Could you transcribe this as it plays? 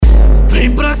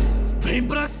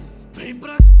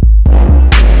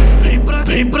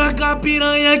cá,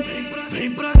 piranha.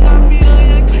 Vem pra cá,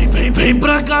 piranha. Vem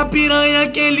pra cá, piranha,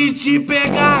 que ele te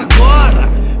pega agora.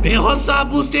 Vem roçar a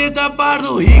buceta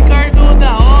para o Ricardo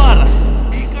DaHora.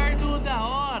 Ricardo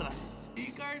DaHora.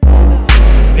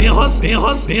 Vem roçar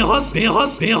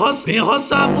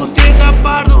a buceta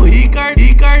para o Ricardo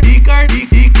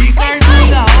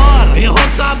DaHora. Vem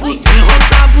roçar a buceta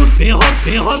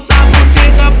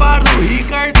para o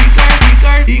Ricardo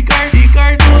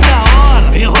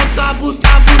DaHora. Vem roçar a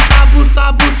buceta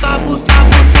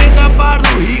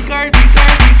para o Ricardo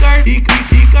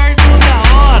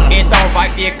DaHora. Então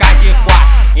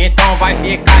vai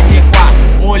ficar de quatro,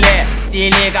 mulher, se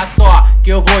liga só, que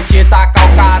eu vou te tacar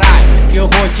o caralho. Que eu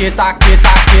vou te tacar o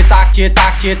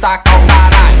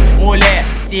caralho. Mulher,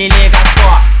 se liga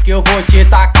só, que eu vou te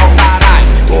tacar o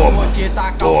caralho. Toma,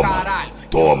 toma, caralho.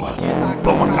 Toma,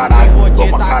 caralho.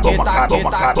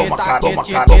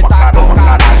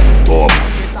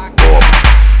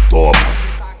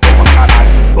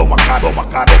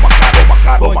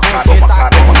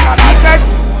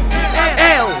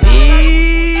 É o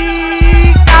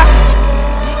Rica.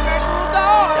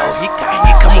 É o Rica,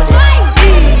 mulher. E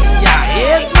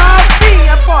aí,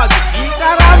 novinha, pode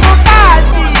ficar à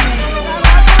vontade.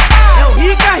 É o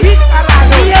Rica,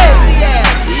 caralho. E esse é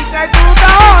o Ricardo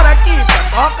DaHora, que só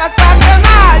toca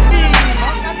sacanagem.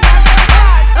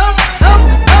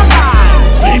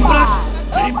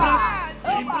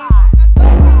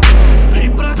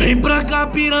 Vem pra cá,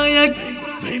 piranha.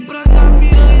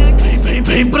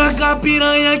 Vem pra cá,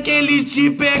 piranha, que ele te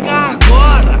pega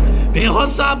agora. Vem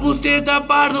roçar a buceta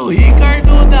para o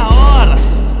Ricardo DaHora.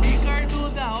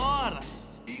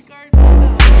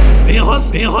 Vem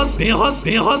roçar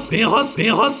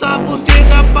a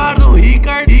buceta para o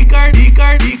Ricardo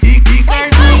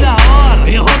DaHora.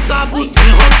 Vem roçar a buceta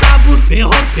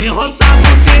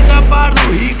para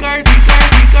o Ricardo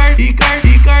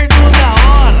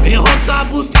DaHora. Vem roçar a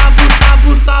buceta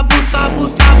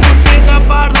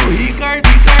para o Ricardo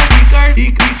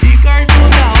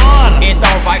DaHora.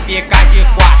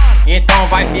 Então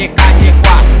vai ficar de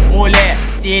quatro, mulher,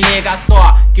 se liga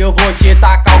só, que eu vou te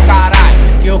tacar o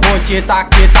caralho. Que eu vou te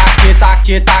tacar o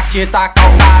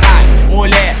caralho.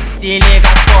 Mulher, se liga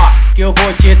só, que eu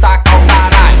vou te tacar o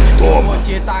caralho. Toma,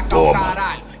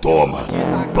 caralho.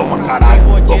 Toma, caralho.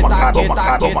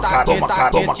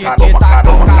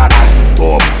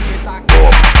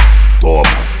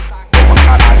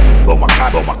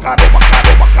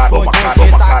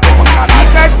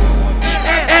 Ricardo